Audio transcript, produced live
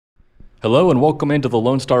Hello and welcome into the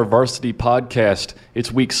Lone Star Varsity Podcast.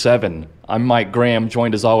 It's week 7. I'm Mike Graham,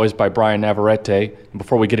 joined as always by Brian Navarrete. And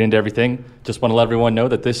before we get into everything, just want to let everyone know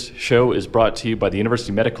that this show is brought to you by the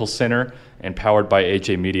University Medical Center and powered by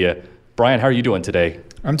AJ Media. Brian, how are you doing today?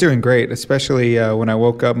 I'm doing great, especially when I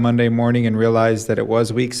woke up Monday morning and realized that it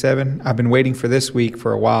was week 7. I've been waiting for this week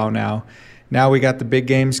for a while now. Now we got the big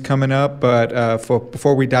games coming up, but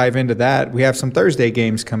before we dive into that, we have some Thursday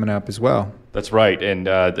games coming up as well. That's right, and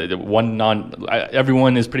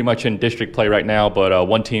everyone is pretty much in district play right now, but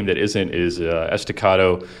one team that isn't is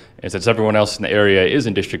Estacado. And since everyone else in the area is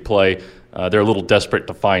in district play, they're a little desperate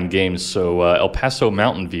to find games. So El Paso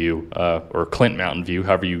Mountain View, or Clint Mountain View,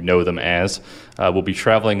 however you know them as, will be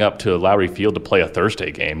traveling up to Lowry Field to play a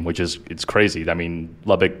Thursday game, it's crazy. I mean,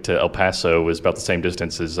 Lubbock to El Paso is about the same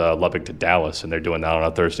distance as Lubbock to Dallas, and they're doing that on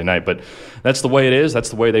a Thursday night. But that's the way it is. That's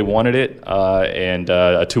the way they wanted it. And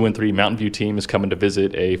a 2-3 Mountain View team is coming to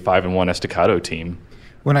visit a 5-1 Estacado team.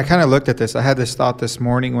 When I kind of looked at this, I had this thought this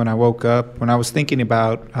morning when I woke up, when I was thinking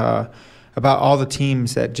about all the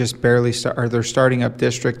teams that just barely they're starting up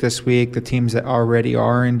district this week, the teams that already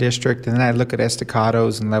are in district, and then I look at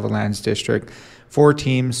Estacado's and Levelland's district. 4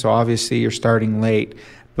 teams, so obviously you're starting late,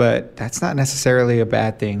 but that's not necessarily a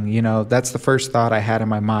bad thing. You know, that's the first thought I had in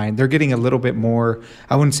my mind. They're getting a little bit more,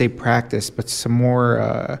 I wouldn't say practice, but some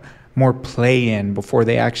more play in before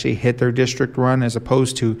they actually hit their district run, as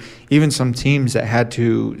opposed to even some teams that had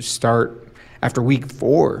to start after week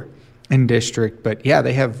 4 in district. But yeah,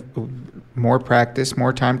 they have more practice,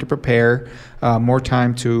 more time to prepare, more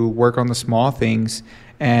time to work on the small things.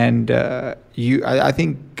 And I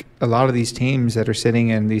think a lot of these teams that are sitting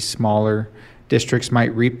in these smaller districts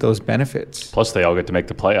might reap those benefits. Plus, they all get to make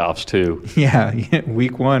the playoffs too. Yeah,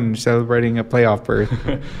 week 1, celebrating a playoff berth.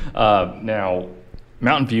 Now,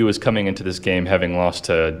 Mountain View is coming into this game having lost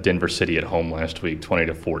to Denver City at home last week,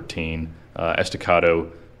 20-14.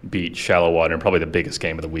 Estacado beat Shallow Water in probably the biggest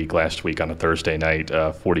game of the week last week on a Thursday night,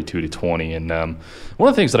 42-20. And one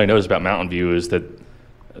of the things that I noticed about Mountain View is that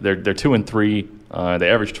they're 2-3. They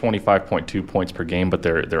average 25.2 points per game, but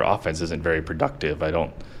their offense isn't very productive. I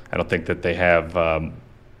don't think that they have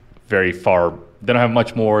very far. They don't have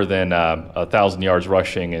much more than 1,000 yards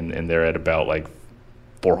rushing, and they're at about like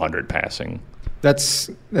 400 passing. That's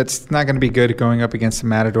not going to be good going up against the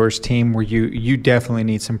Matadors team, where you definitely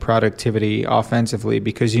need some productivity offensively,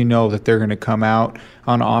 because you know that they're going to come out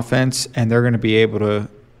on offense and they're going to be able to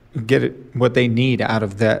get what they need out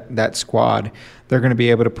of that squad. They're going to be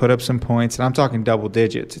able to put up some points, and I'm talking double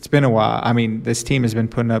digits. It's been a while. I mean, this team has been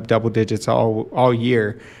putting up double digits all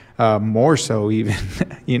year, more so even.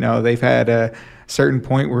 You know, they've had a certain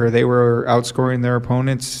point where they were outscoring their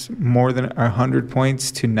opponents more than 100 points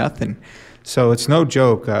to nothing. So it's no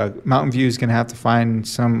joke. Mountain View is going to have to find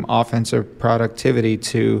some offensive productivity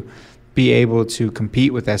to be able to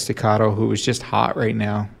compete with Estacado, who is just hot right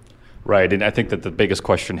now. Right, and I think that the biggest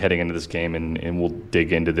question heading into this game, and we'll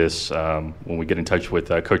dig into this when we get in touch with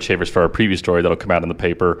Coach Shavers for our preview story that'll come out in the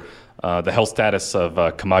paper, the health status of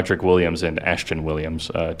Kamadrick Williams and Ashton Williams,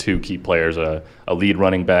 2 key players, a lead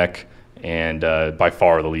running back and by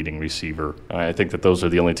far the leading receiver. I think that those are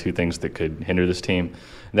the only 2 things that could hinder this team.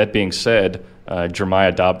 That being said,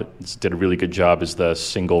 Jeremiah Dobbins did a really good job as the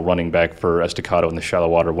single running back for Estacado in the Shallow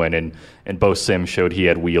Water win, and Bo Sim showed he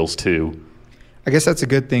had wheels too. I guess that's a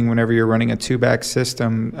good thing whenever you're running a 2-back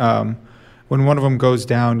system. When one of them goes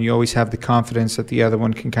down, you always have the confidence that the other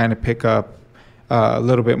one can kind of pick up a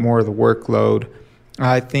little bit more of the workload.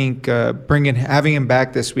 I think having him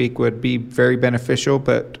back this week would be very beneficial,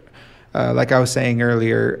 but like I was saying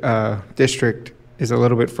earlier, district is a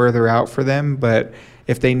little bit further out for them, but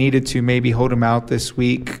if they needed to maybe hold him out this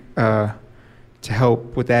week to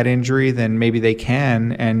help with that injury, then maybe they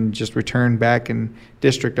can and just return back in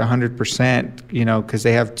district 100%, you know, because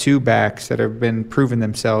they have 2 backs that have been proving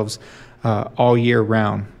themselves all year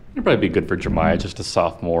round. It'd probably be good for Jeremiah, just a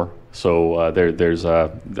sophomore. So there's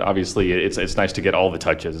obviously it's nice to get all the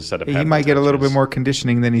touches instead of he might get a little bit more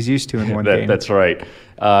conditioning than he's used to in one game. That's right.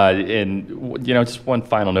 And you know, just one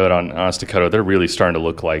final note on Estacado, they're really starting to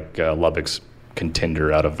look like Lubbock's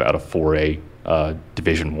contender out of 4A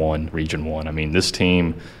Division 1, Region 1. I mean, this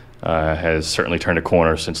team has certainly turned a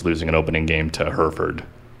corner since losing an opening game to Hereford.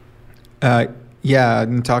 Yeah,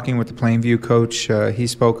 and talking with the Plainview coach, he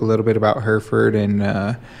spoke a little bit about Hereford,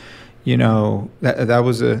 and you know, that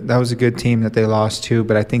was a good team that they lost to,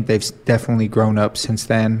 but I think they've definitely grown up since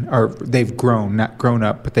then. Or they've grown, not grown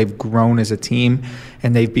up, but they've grown as a team,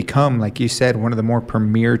 and they've become, like you said, one of the more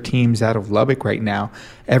premier teams out of Lubbock right now.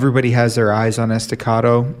 Everybody has their eyes on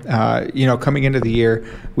Estacado. You know, coming into the year,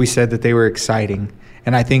 we said that they were exciting,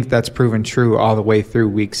 and I think that's proven true all the way through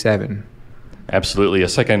week 7. Absolutely. A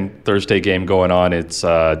second Thursday game going on. It's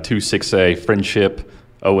 2-6A Friendship,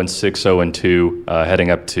 0-6, 0-2, heading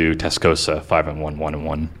up to Tascosa, 5-1,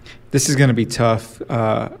 1-1. This is going to be tough.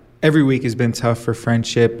 Every week has been tough for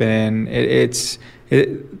Friendship, and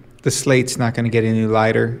the slate's not going to get any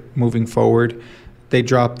lighter moving forward. They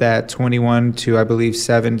dropped that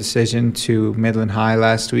 21-7 decision to Midland High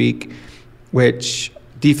last week, which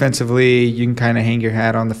defensively you can kind of hang your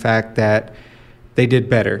hat on the fact that they did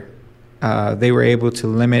better. They were able to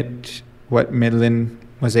limit what Midland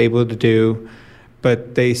was able to do,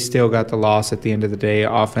 but they still got the loss at the end of the day.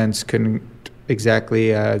 Offense couldn't exactly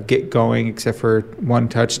get going except for one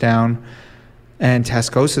touchdown. And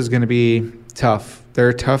Tascosa is going to be tough. They're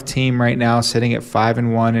a tough team right now, sitting at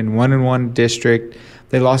 5-1 in 1-1 district.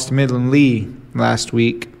 They lost to Midland Lee last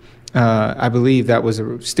week. I believe that was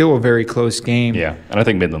still a very close game. Yeah, and I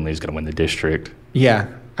think Midland Lee is going to win the district. Yeah,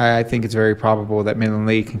 I think it's very probable that Midland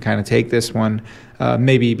Lee can kind of take this one,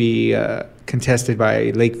 maybe be contested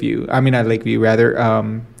by Lakeview. I mean, not Lakeview, rather,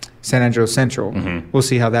 San Angelo Central. Mm-hmm. We'll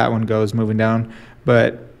see how that one goes moving down.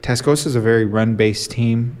 But Tascosa is a very run-based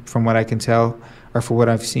team from what I can tell, or for what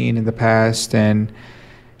I've seen in the past. And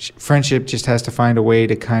Friendship just has to find a way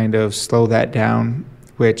to kind of slow that down,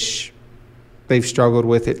 which they've struggled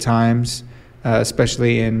with at times,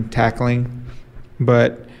 especially in tackling.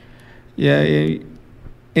 But, yeah,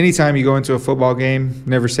 anytime you go into a football game,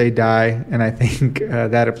 never say die, and I think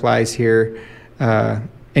that applies here.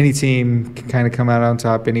 Any team can kind of come out on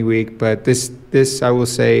top any week, but this I will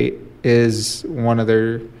say is one of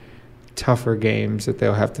their tougher games that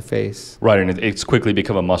they'll have to face. Right, and it's quickly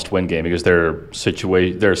become a must-win game because there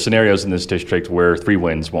are scenarios in this district where 3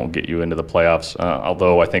 wins won't get you into the playoffs.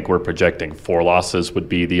 Although I think we're projecting 4 losses would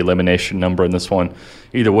be the elimination number in this one.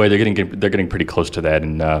 Either way, they're getting pretty close to that,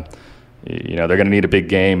 and they're going to need a big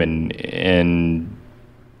game, and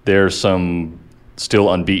there's some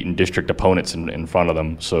still unbeaten district opponents in front of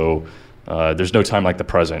them. So there's no time like the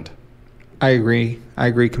present. I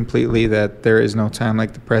agree completely that there is no time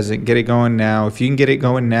like the present. Get it going now. If you can get it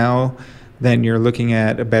going now, then you're looking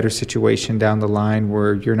at a better situation down the line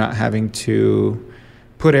where you're not having to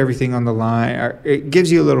put everything on the line. It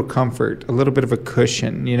gives you a little comfort, a little bit of a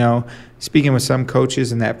cushion. Speaking with some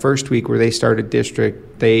coaches in that first week where they started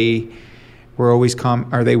district, they were always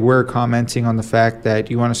commenting on the fact that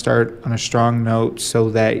you want to start on a strong note so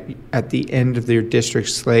that at the end of their district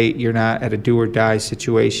slate, you're not at a do or die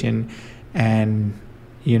situation, and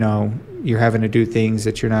you're having to do things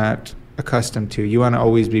that you're not accustomed to. You want to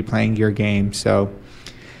always be playing your game. So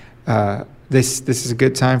this is a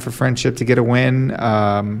good time for Friendship to get a win.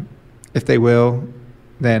 If they will,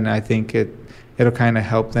 then I think it'll kind of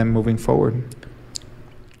help them moving forward.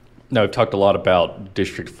 Now, we've talked a lot about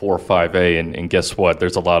District 4, 5A, and guess what?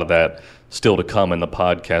 There's a lot of that still to come in the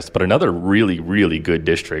podcast. But another really, really good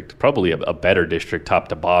district, probably a better district top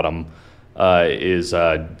to bottom, is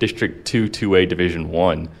District 2, 2A Division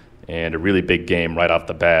 1, and a really big game right off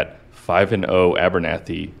the bat, 5-0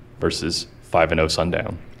 Abernathy versus 5-0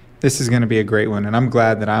 Sundown. This is going to be a great one, and I'm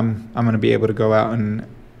glad that I'm going to be able to go out and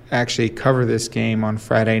actually cover this game on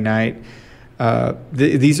Friday night.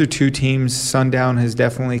 These are two teams. Sundown has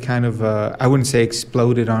definitely kind of, I wouldn't say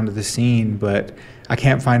exploded onto the scene, but I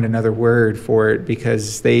can't find another word for it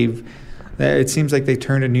because it seems like they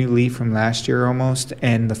turned a new leaf from last year almost,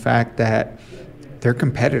 and the fact that they're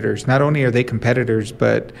competitors. Not only are they competitors,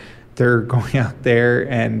 but they're going out there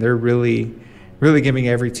and they're really, really giving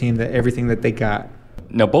every team everything that they got.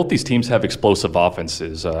 Now, both these teams have explosive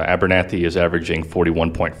offenses. Abernathy is averaging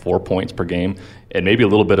 41.4 points per game, and maybe a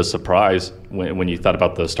little bit of surprise when you thought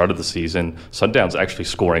about the start of the season, Sundown's actually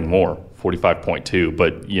scoring more, 45.2,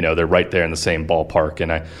 but, they're right there in the same ballpark.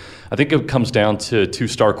 And I think it comes down to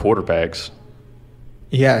 2-star quarterbacks.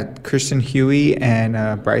 Yeah, Christian Huey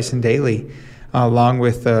and Bryson Daly, along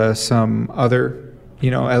with some other,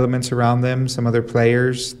 elements around them, some other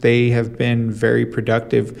players. They have been very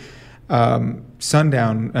productive.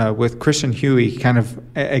 Sundown with Christian Huey kind of,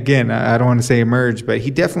 again, I don't want to say emerged, but he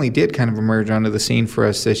definitely did kind of emerge onto the scene for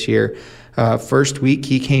us this year. First week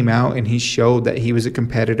he came out and he showed that he was a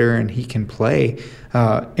competitor and he can play.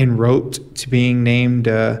 En route to being named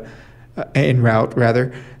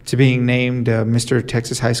Mr.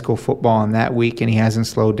 Texas High School football on that week, and he hasn't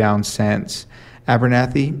slowed down since.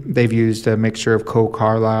 Abernathy, they've used a mixture of Cole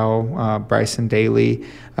Carlisle, Bryson Daly,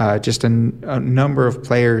 just a number of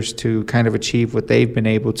players to kind of achieve what they've been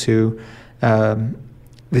able to.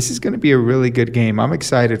 This is going to be a really good game. I'm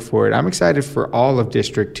excited for it. I'm excited for all of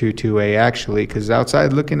District 2, 2A, actually, because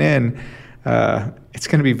outside looking in, it's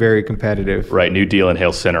going to be very competitive. Right. New Deal and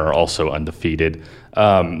Hale Center are also undefeated.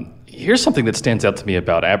 Here's something that stands out to me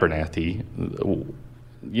about Abernathy.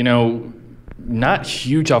 Not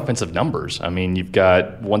huge offensive numbers. I mean, you've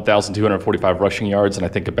got 1,245 rushing yards and I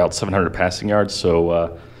think about 700 passing yards.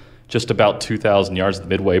 So just about 2,000 yards at the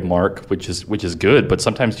midway mark, which is good. But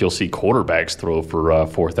sometimes you'll see quarterbacks throw for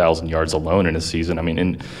 4,000 yards alone in a season. I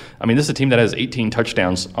mean, this is a team that has 18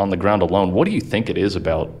 touchdowns on the ground alone. What do you think it is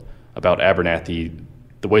about Abernathy,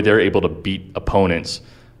 the way they're able to beat opponents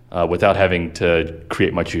without having to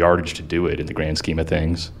create much yardage to do it in the grand scheme of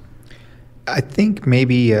things? I think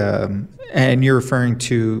maybe, and you're referring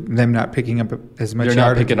to them not picking up as much. They're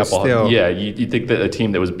not picking up still. Yeah, you think that a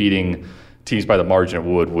team that was beating teams by the margin of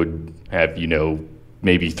would have,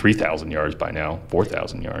 maybe 3,000 yards by now,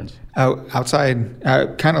 4,000 yards. Outside,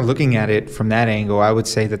 kind of looking at it from that angle, I would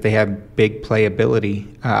say that they have big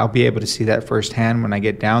playability. I'll be able to see that firsthand when I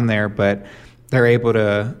get down there, but they're able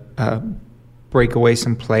to break away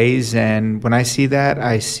some plays. And when I see that,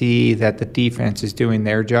 I see that the defense is doing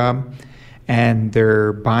their job. And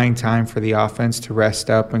they're buying time for the offense to rest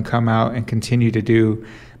up and come out and continue to do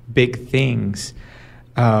big things.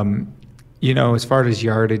 As far as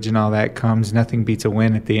yardage and all that comes, nothing beats a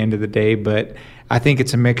win at the end of the day. But I think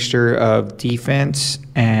it's a mixture of defense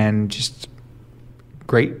and just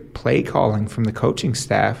great play calling from the coaching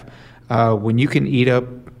staff. When you can eat up,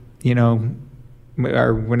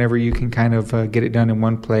 or whenever you can kind of get it done in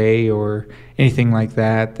one play or anything like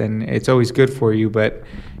that, then it's always good for you. But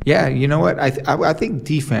yeah, you know what? I think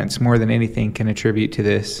defense more than anything can attribute to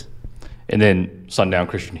this. And then Sundown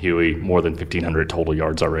Christian Huey, more than 1,500 total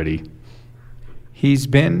yards already. He's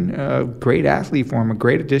been a great athlete for him, a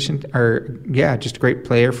great addition, just a great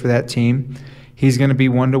player for that team. He's going to be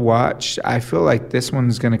one to watch. I feel like this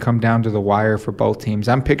one's going to come down to the wire for both teams.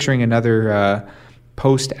 I'm picturing another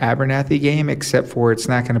post-Abernathy game, except for it's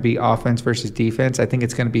not going to be offense versus defense. I think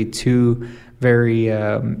it's going to be two very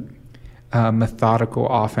methodical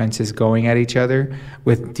offenses going at each other,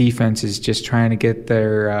 with defenses just trying to get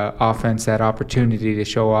their offense that opportunity to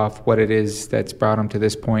show off what it is that's brought them to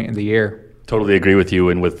this point in the year. Totally agree with you.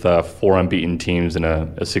 And with 4 unbeaten teams in a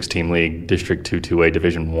 6-team league, District 2 2A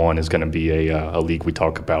Division 1 is going to be a league we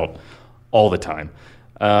talk about all the time.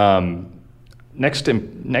 Next,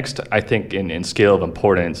 I think in scale of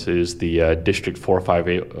importance is the District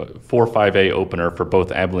 4-5A opener for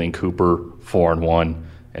both Abilene Cooper 4-1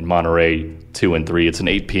 and Monterey 2-3. It's an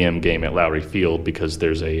 8 p.m. game at Lowry Field because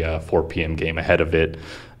there's a 4 p.m. game ahead of it.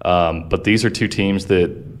 But these are two teams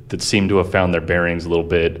that seem to have found their bearings a little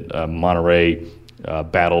bit. Monterey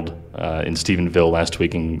battled in Stephenville last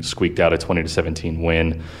week and squeaked out a 20-17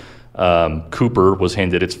 win. Cooper was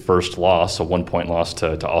handed its first loss, a 1-point loss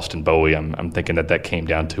to Austin Bowie. I'm thinking that came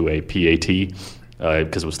down to a PAT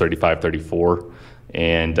because it was 35-34.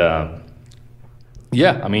 And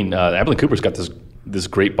Abilene Cooper's got this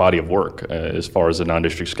great body of work as far as the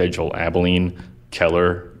non-district schedule. Abilene,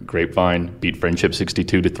 Keller, Grapevine beat Friendship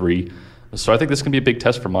 62-3. So I think this can be a big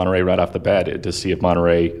test for Monterey right off the bat to see if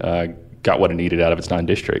Monterey got what it needed out of its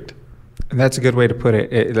non-district. That's a good way to put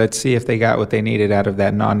it. Let's see if they got what they needed out of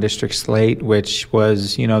that non-district slate, which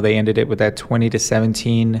was, they ended it with that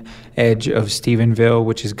 20-17 edge of Stephenville,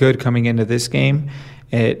 which is good coming into this game.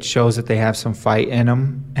 It shows that they have some fight in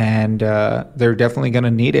them, and they're definitely going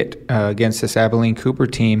to need it against this Abilene Cooper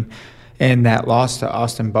team. And that loss to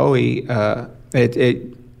Austin Bowie,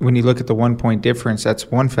 when you look at the 1-point difference, that's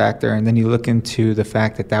one factor, and then you look into the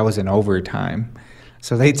fact that was in overtime.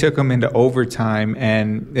 So they took them into overtime,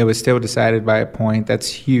 and it was still decided by a point. That's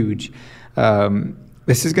huge.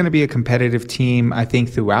 This is going to be a competitive team, I think,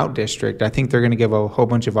 throughout district. I think they're going to give a whole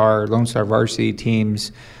bunch of our Lone Star varsity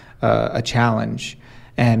teams a challenge,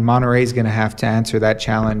 and Monterey's going to have to answer that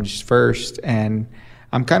challenge first. And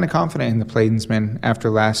I'm kind of confident in the Plainsmen after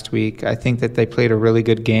last week. I think that they played a really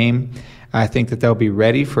good game. I think that they'll be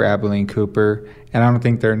ready for Abilene Cooper, and I don't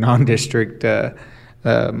think their non-district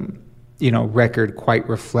record quite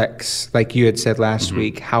reflects, like you had said last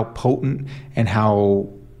week, how potent and how,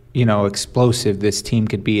 explosive this team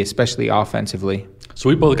could be, especially offensively. So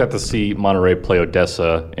we both got to see Monterey play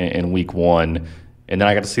Odessa in week 1, and then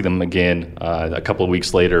I got to see them again a couple of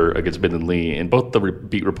weeks later against Midland Lee. And both the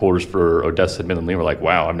beat reporters for Odessa and Midland Lee were like,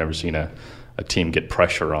 wow, I've never seen a team get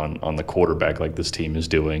pressure on the quarterback like this team is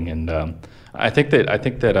doing. And I think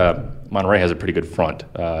that Monterey has a pretty good front,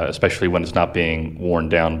 especially when it's not being worn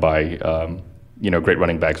down by great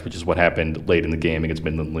running backs, which is what happened late in the game against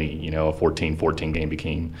Midland Lee. A 14-14 game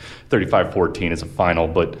became 35-14 as a final.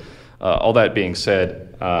 But all that being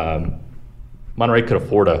said, Monterey could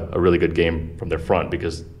afford a really good game from their front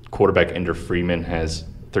because quarterback Ender Freeman has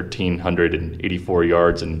 1,384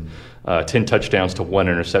 yards and 10 touchdowns to 1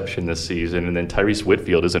 interception this season. And then Tyrese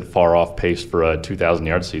Whitfield isn't far off pace for a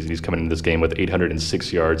 2,000-yard season. He's coming into this game with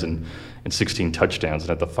 806 yards and 16 touchdowns.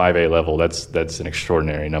 And at the 5A level, that's an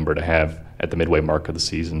extraordinary number to have at the midway mark of the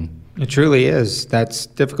season. It truly is. That's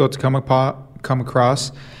difficult to come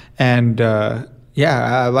across. And,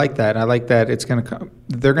 I like that. I like that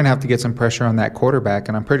they're going to have to get some pressure on that quarterback,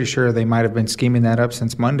 and I'm pretty sure they might have been scheming that up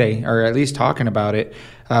since Monday, or at least talking about it.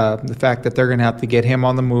 The fact that they're going to have to get him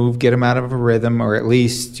on the move, get him out of a rhythm, or at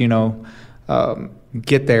least,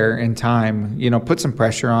 get there in time, put some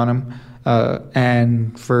pressure on him.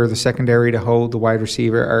 And for the secondary to hold the wide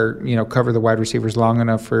receiver or, cover the wide receivers long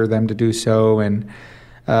enough for them to do so. And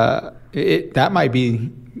that might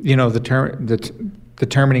be, the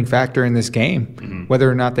determining factor in this game, whether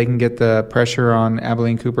or not they can get the pressure on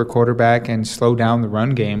Abilene Cooper quarterback and slow down the run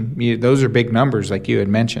game. Those are big numbers, like you had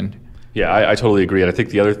mentioned. Yeah, I totally agree. And I think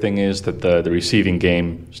the other thing is that the receiving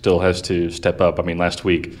game still has to step up. I mean, last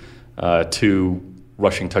week, 2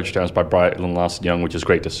 rushing touchdowns by Brylan Lawson-Young, which is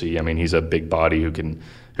great to see. I mean, he's a big body who can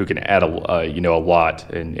add a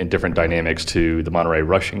lot in different dynamics to the Monterey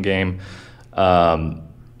rushing game.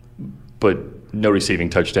 But no receiving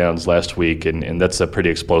touchdowns last week, and that's a pretty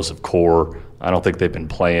explosive core. I don't think they've been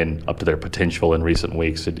playing up to their potential in recent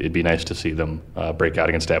weeks. It'd be nice to see them break out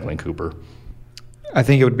against Abilene Cooper. I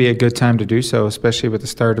think it would be a good time to do so, especially with the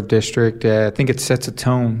start of district. I think it sets a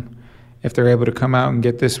tone if they're able to come out and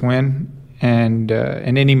get this win. And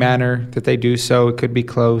in any manner that they do so, it could be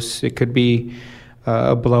close, it could be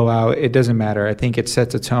a blowout. It doesn't matter. I think it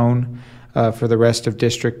sets a tone for the rest of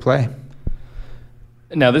district play.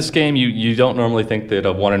 Now, this game, you don't normally think that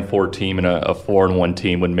a 1-4 team and a 4-1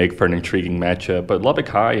 team would make for an intriguing matchup, but Lubbock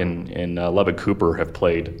High and Lubbock Cooper have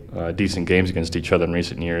played decent games against each other in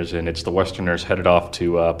recent years, and it's the Westerners headed off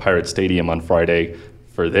to Pirate Stadium on Friday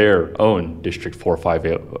for their own District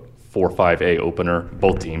 4-5A opener,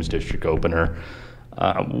 both teams' district opener.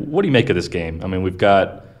 What do you make of this game? I mean, we've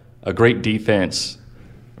got a great defense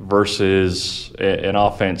versus an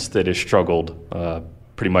offense that has struggled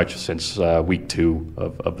pretty much since week 2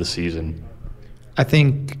 of the season. I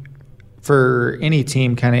think for any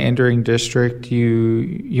team kind of entering district,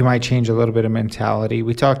 you might change a little bit of mentality.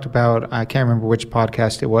 We talked about, I can't remember which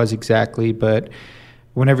podcast it was exactly, but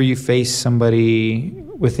whenever you face somebody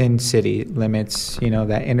within city limits,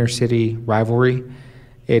 that inner city rivalry,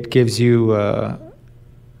 it gives you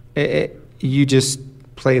you just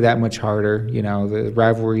play that much harder. The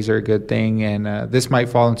rivalries are a good thing, and this might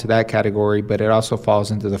fall into that category, but it also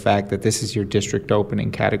falls into the fact that this is your district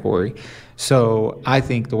opening category. So I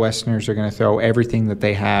think the Westerners are going to throw everything that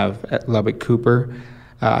they have at Lubbock Cooper.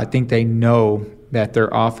 I think they know that their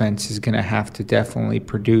offense is going to have to definitely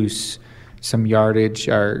produce some yardage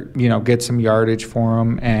or, get some yardage for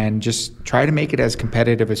them and just try to make it as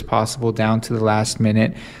competitive as possible down to the last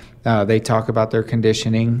minute. They talk about their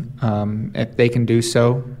conditioning. If they can do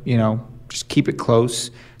so, just keep it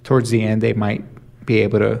close. Towards the end, they might be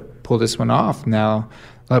able to pull this one off. Now,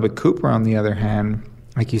 Lubbock Cooper, on the other hand,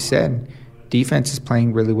 like you said, defense is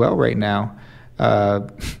playing really well right now.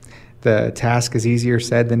 The task is easier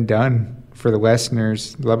said than done for the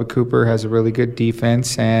Westerners. Lubbock Cooper has a really good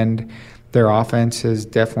defense, and their offense has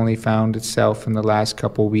definitely found itself in the last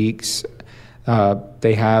couple weeks.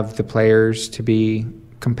 They have the players to be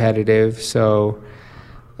competitive. So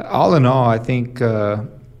all in all, I think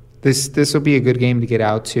this will be a good game to get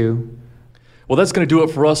out to. Well, that's going to do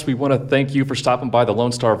it for us. We want to thank you for stopping by the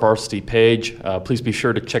Lone Star Varsity page. Please be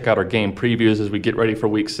sure to check out our game previews as we get ready for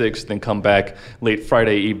Week 6, then come back late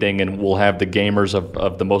Friday evening, and we'll have the gamers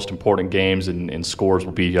of the most important games, and scores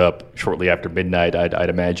will be up shortly after midnight, I'd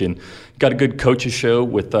imagine. Got a good coaches show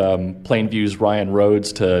with Plainview's Ryan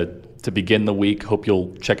Rhodes to begin the week. Hope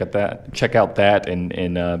you'll check out that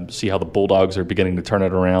and see how the Bulldogs are beginning to turn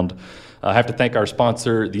it around. I have to thank our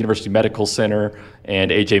sponsor, the University Medical Center,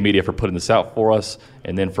 and AJ Media for putting this out for us.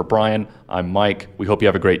 And then for Bryan, I'm Mike. We hope you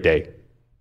have a great day.